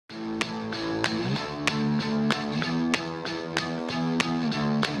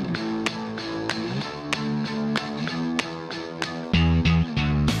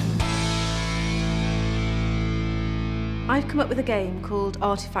I've come up with a game called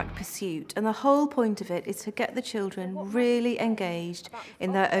Artifact Pursuit, and the whole point of it is to get the children really engaged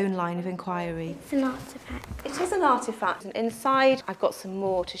in their own line of inquiry. It's an artifact. It is an artifact, and inside I've got some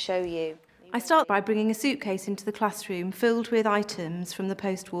more to show you. I start by bringing a suitcase into the classroom filled with items from the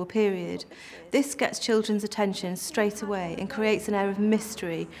post-war period. This gets children's attention straight away and creates an air of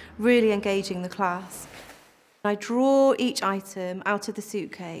mystery, really engaging the class. I draw each item out of the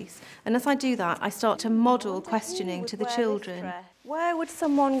suitcase, and as I do that, I start to model questioning to the children. Where would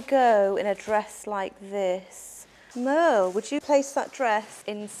someone go in a dress like this? Merle, would you place that dress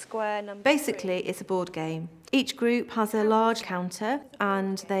in square number 3? Basically, it's a board game. Each group has a large counter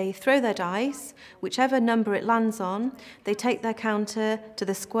and they throw their dice. Whichever number it lands on, they take their counter to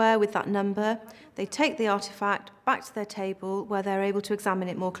the square with that number. They take the artefact back to their table where they're able to examine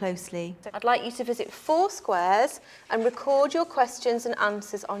it more closely. I'd like you to visit 4 squares and record your questions and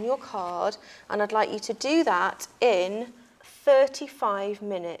answers on your card, and I'd like you to do that in 35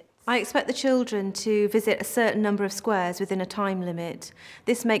 minutes. I expect the children to visit a certain number of squares within a time limit.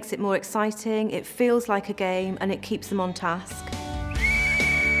 This makes it more exciting, it feels like a game, and it keeps them on task.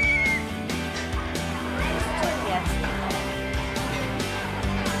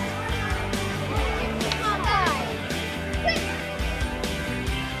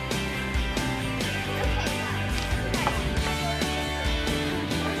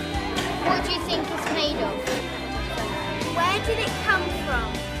 What do you think it's made of? Where did it come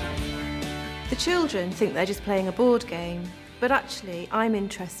from? The children think they're just playing a board game, but actually I'm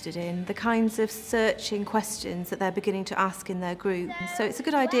interested in the kinds of searching questions that they're beginning to ask in their group. So it's a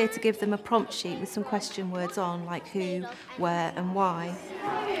good idea to give them a prompt sheet with some question words on, like who, where and why.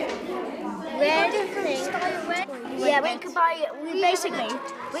 Where different Yeah, we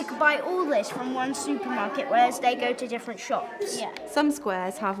could buy all this from one supermarket, whereas they go to different shops. Yeah. Some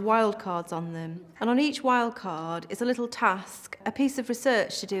squares have wildcards on them, and on each wildcard is a little task, a piece of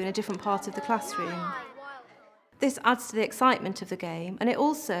research to do in a different part of the classroom. This adds to the excitement of the game, and it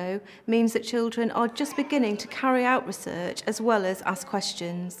also means that children are just beginning to carry out research as well as ask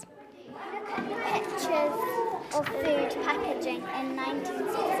questions. Look at the pictures of food packaging in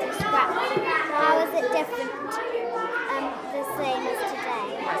 1960 scraps. How is it different, the same as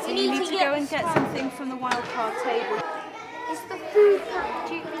today? Right, so you need to go and get something from the wildcard table. It's the food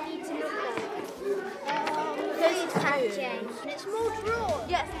packaging we need to look at. Food packaging. And it's more drawn.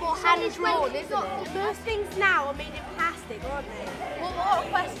 Yes, more hand-drawn, isn't it? Most things now are made in plastic, aren't they? What are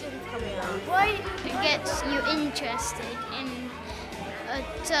questions coming up? Why it gets you interested in a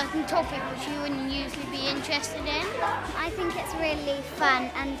certain topic which you wouldn't usually be interested in? I think it's really fun,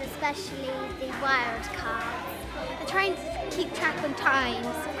 and especially the wild cards. We're trying to keep track on times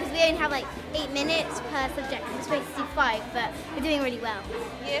because we only have like 8 minutes per subject. We're supposed to do 5, but we're doing really well.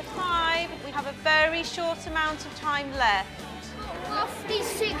 Year 5, we have a very short amount of time left.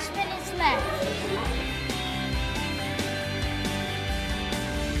 56 minutes left.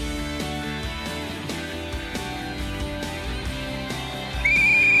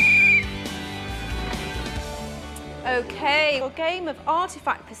 Okay, your game of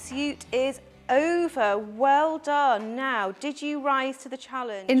Artifact Pursuit is over. Well done. Now, did you rise to the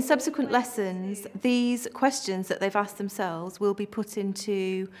challenge? In subsequent lessons, these questions that they've asked themselves will be put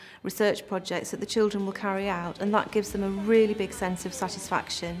into research projects that the children will carry out, and that gives them a really big sense of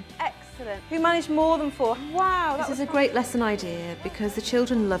satisfaction. Excellent. Who managed more than 4? Wow, this is a great lesson idea because the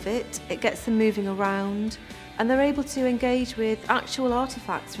children love it, it gets them moving around, and they're able to engage with actual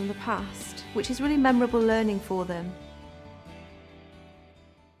artefacts from the past, which is really memorable learning for them.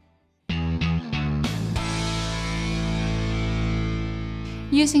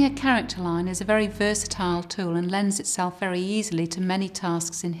 Using a character line is a very versatile tool and lends itself very easily to many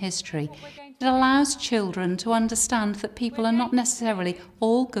tasks in history. It allows children to understand that people are not necessarily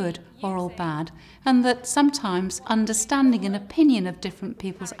all good or all bad, and that sometimes understanding and opinion of different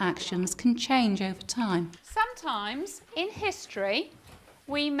people's actions can change over time. Sometimes, in history,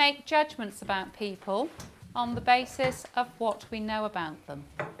 we make judgments about people on the basis of what we know about them.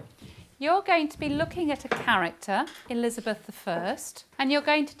 You're going to be looking at a character, Elizabeth I, and you're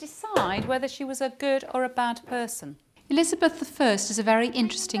going to decide whether she was a good or a bad person. Elizabeth I is a very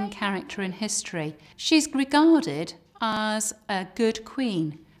interesting character in history. She's regarded as a good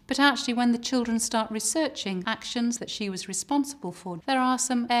queen, but actually when the children start researching actions that she was responsible for, there are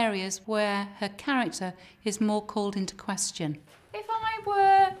some areas where her character is more called into question. If I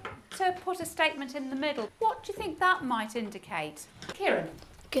were to put a statement in the middle, what do you think that might indicate? Kieran?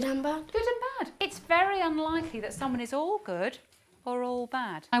 Good and bad? Good and bad. It's very unlikely that someone is all good or all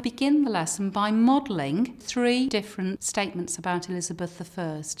bad. I begin the lesson by modelling 3 different statements about Elizabeth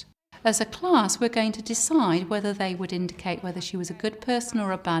I. As a class, we're going to decide whether they would indicate whether she was a good person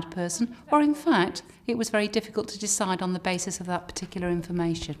or a bad person, or in fact, it was very difficult to decide on the basis of that particular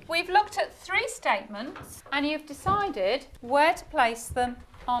information. We've looked at 3 statements and you've decided where to place them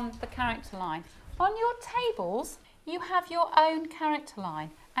on the character line. On your tables, you have your own character line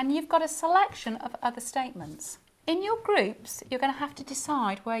and you've got a selection of other statements. In your groups, you're going to have to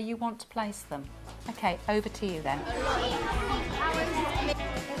decide where you want to place them. Okay, over to you then.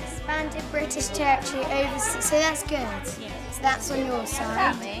 Expanded British territory overseas. So that's good. Yeah. So that's on your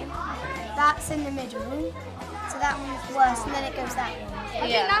side. That's in the middle. So that one's worse, and then it goes that one.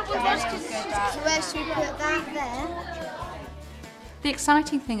 Yeah. That one was good. So where should we put that there? The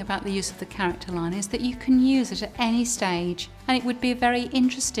exciting thing about the use of the character line is that you can use it at any stage, and it would be a very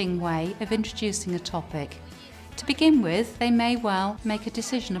interesting way of introducing a topic. To begin with, they may well make a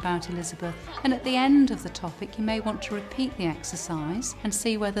decision about Elizabeth, and at the end of the topic you may want to repeat the exercise and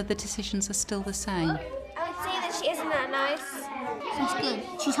see whether the decisions are still the same. I would say that she isn't that nice. She's good.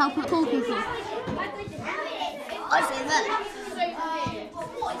 She's helping poor people. I say that.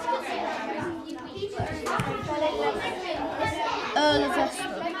 Earl of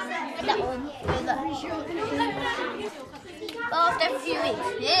Westwood. That one. After a few weeks.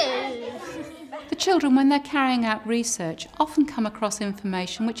 Yeah. The children, when they're carrying out research, often come across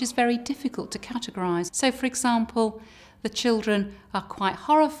information which is very difficult to categorise. So, for example, the children are quite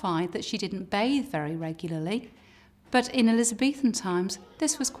horrified that she didn't bathe very regularly, but in Elizabethan times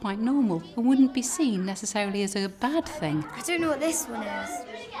this was quite normal and wouldn't be seen necessarily as a bad thing. I don't know what this one is.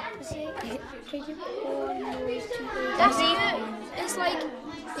 It's like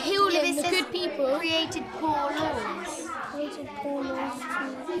healing the good people. Created poor laws. That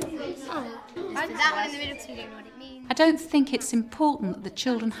one in the middle because we don't know what it means. I don't think it's important that the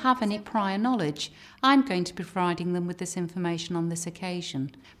children have any prior knowledge. I'm going to be providing them with this information on this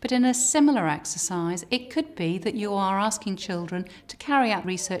occasion. But in a similar exercise, it could be that you are asking children to carry out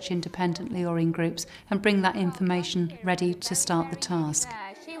research independently or in groups and bring that information ready to start the task.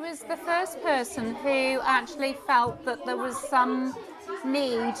 Yeah, she was the first person who actually felt that there was some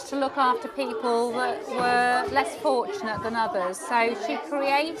need to look after people that were less fortunate than others. So she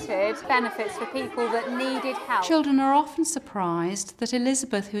created benefits for people that needed help. Children are often surprised that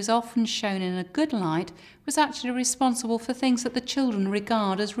Elizabeth, who is often shown in a good light, was actually responsible for things that the children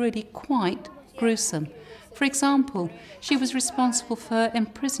regard as really quite gruesome. For example, she was responsible for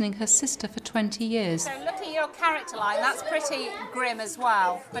imprisoning her sister for 20 years. So look at your character line, that's pretty grim as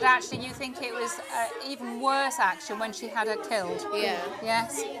well. But actually you think it was even worse action when she had her killed? Yeah.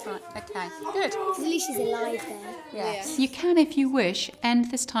 Yes? Right, okay. Good. At least she's alive there. Yes. You can, if you wish,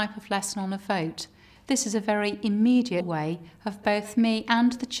 end this type of lesson on a vote. This is a very immediate way of both me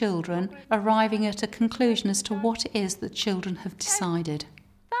and the children arriving at a conclusion as to what it is that children have decided.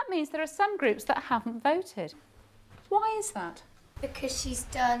 That means there are some groups that haven't voted. Why is that? Because she's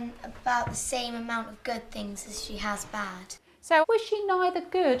done about the same amount of good things as she has bad. So was she neither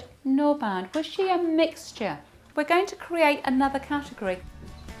good nor bad? Was she a mixture? We're going to create another category.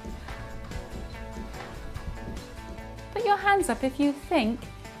 Put your hands up if you think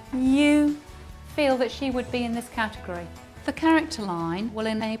you feel that she would be in this category. The character line will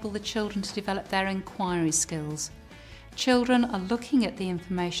enable the children to develop their inquiry skills. Children are looking at the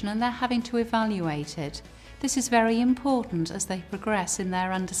information and they're having to evaluate it. This is very important as they progress in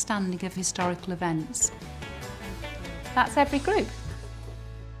their understanding of historical events. That's every group.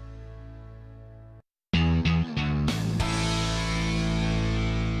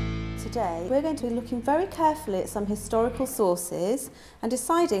 Today we're going to be looking very carefully at some historical sources and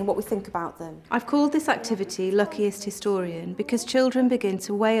deciding what we think about them. I've called this activity Luckiest Historian because children begin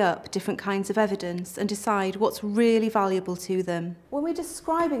to weigh up different kinds of evidence and decide what's really valuable to them. When we're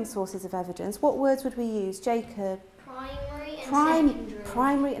describing sources of evidence, what words would we use, Jacob? Primary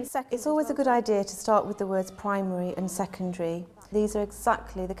and secondary. It's always a good idea to start with the words primary and secondary. These are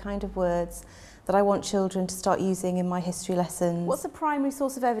exactly the kind of words that I want children to start using in my history lessons. What's a primary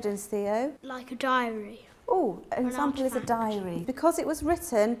source of evidence, Theo? Like a diary. Oh, an example is a diary. Because it was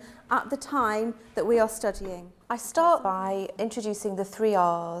written at the time that we are studying. I start by introducing the 3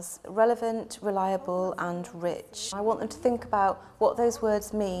 R's, relevant, reliable and rich. I want them to think about what those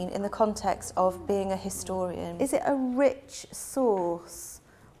words mean in the context of being a historian. Is it a rich source?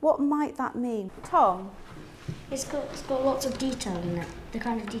 What might that mean? Tom? It's got lots of detail in it, the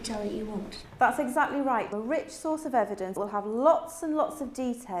kind of detail that you want. That's exactly right. A rich source of evidence will have lots and lots of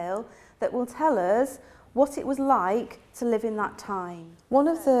detail that will tell us what it was like to live in that time. One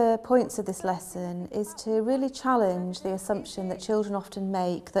of the points of this lesson is to really challenge the assumption that children often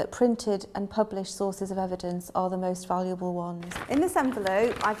make that printed and published sources of evidence are the most valuable ones. In this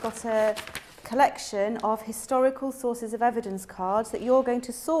envelope, I've got a collection of historical sources of evidence cards that you're going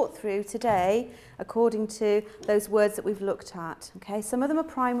to sort through today according to those words that we've looked at. Okay, some of them are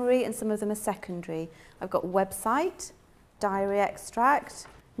primary and some of them are secondary. I've got website, diary extract,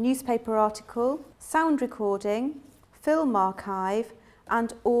 newspaper article, sound recording, film archive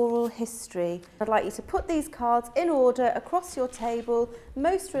and oral history. I'd like you to put these cards in order across your table,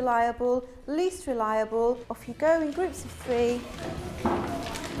 most reliable, least reliable. Off you go in groups of 3.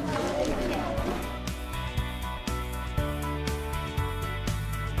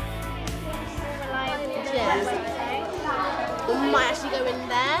 We might actually go in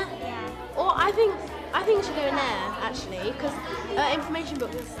there. Or I think it should go in there actually, because information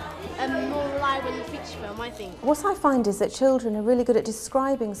books are more reliable than the feature film, I think. What I find is that children are really good at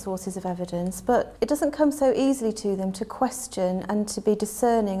describing sources of evidence, but it doesn't come so easily to them to question and to be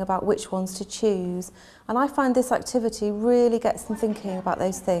discerning about which ones to choose. And I find this activity really gets them thinking about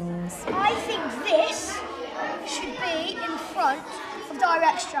those things. I think this should be in front of diary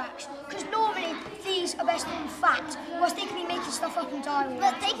extracts, because normally these are best in fact, whereas they can be making stuff up in diary.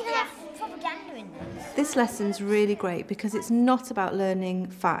 But they can have propaganda in them. This lesson's really great because it's not about learning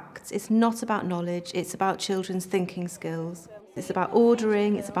facts, it's not about knowledge, it's about children's thinking skills. It's about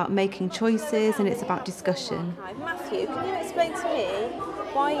ordering, it's about making choices, and it's about discussion. Matthew, can you explain to me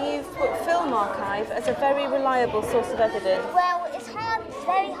why you've put film archive as a very reliable source of evidence? Well, it's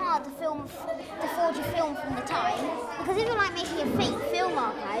very hard to forge a film from the time, because if you're like making a fake film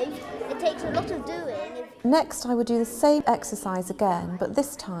archive, it takes a lot of doing. Next, I would do the same exercise again, but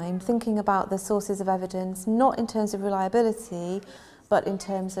this time thinking about the sources of evidence not in terms of reliability, but in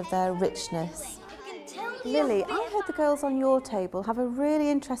terms of their richness. Lily, I heard the girls on your table have a really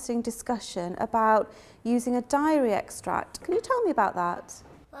interesting discussion about using a diary extract. Can you tell me about that?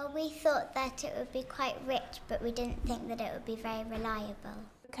 Well, we thought that it would be quite rich, but we didn't think that it would be very reliable.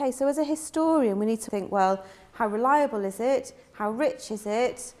 Okay, so as a historian, we need to think, well, how reliable is it? How rich is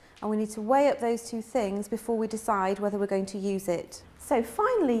it? And we need to weigh up those two things before we decide whether we're going to use it. So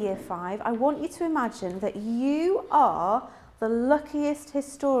finally, Year 5, I want you to imagine that you are the luckiest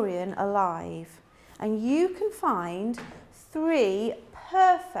historian alive. And you can find 3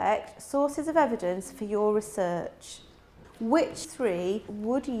 perfect sources of evidence for your research. Which 3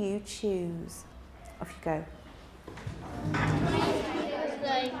 would you choose? Off you go.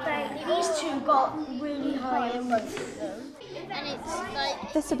 These 2 got really high in both of them. And it's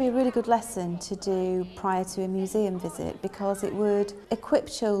like... This would be a really good lesson to do prior to a museum visit because it would equip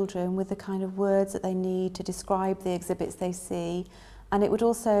children with the kind of words that they need to describe the exhibits they see, and it would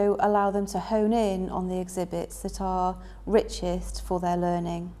also allow them to hone in on the exhibits that are richest for their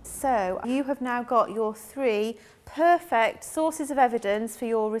learning. So you have now got your 3 perfect sources of evidence for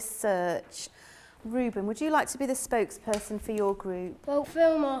your research. Ruben, would you like to be the spokesperson for your group? Well,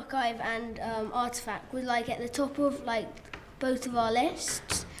 film archive and artefact was like at the top of both of our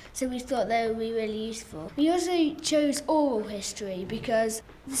lists, so we thought they would be really useful. We also chose oral history because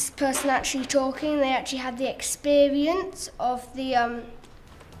this person actually talking, they actually had the experience of the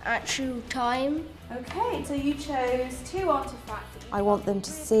actual time. Okay, so you chose 2 artefacts. I want them to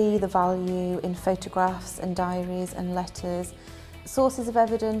see the value in photographs and diaries and letters, sources of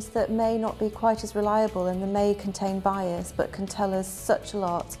evidence that may not be quite as reliable and that may contain bias but can tell us such a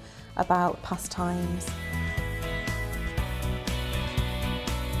lot about past times.